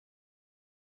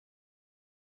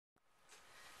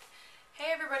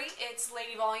everybody, it's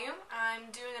Lady Volume.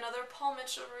 I'm doing another Paul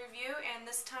Mitchell review, and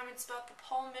this time it's about the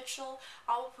Paul Mitchell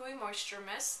Awapuhi Moisture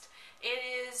Mist. It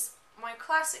is my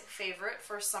classic favorite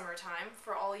for summertime.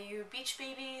 For all you beach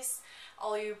babies,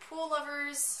 all you pool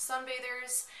lovers,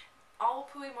 sunbathers,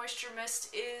 Awapuhi Moisture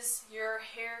Mist is your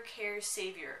hair care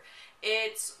savior.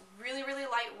 It's really, really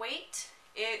lightweight.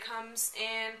 It comes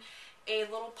in a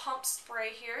little pump spray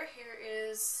here. Here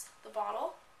is the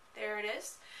bottle. There it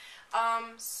is.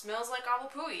 Smells like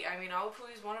Awapuhi. I mean,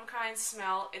 Awapuhi's one-of-a-kind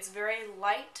smell. It's very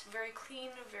light, very clean,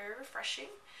 very refreshing.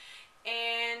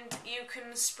 And you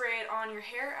can spray it on your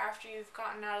hair after you've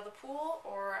gotten out of the pool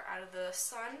or out of the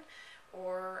sun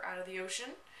or out of the ocean.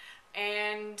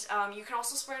 And you can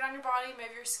also spray it on your body.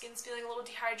 Maybe your skin's feeling a little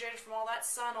dehydrated from all that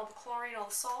sun, all the chlorine, all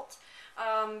the salt.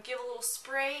 Give a little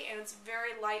spray, and it's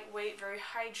very lightweight, very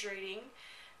hydrating.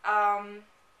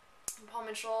 Paul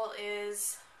Mitchell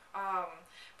is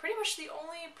pretty much the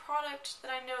only product that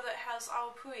I know that has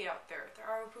Awapuhi out there. Their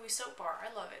Awapuhi soap bar.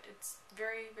 I love it. It's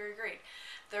very, very great.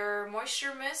 Their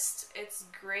moisture mist, it's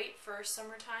great for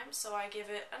summertime, so I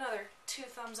give it another 2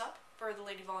 thumbs up for the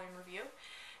Lady Volume review.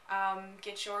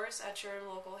 Get yours at your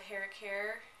local hair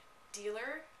care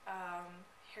dealer,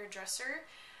 hairdresser,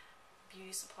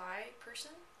 beauty supply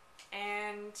person.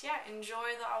 And yeah,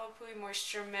 enjoy the Awapuhi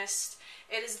Moisture Mist.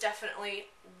 It is definitely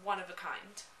one of a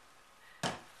kind.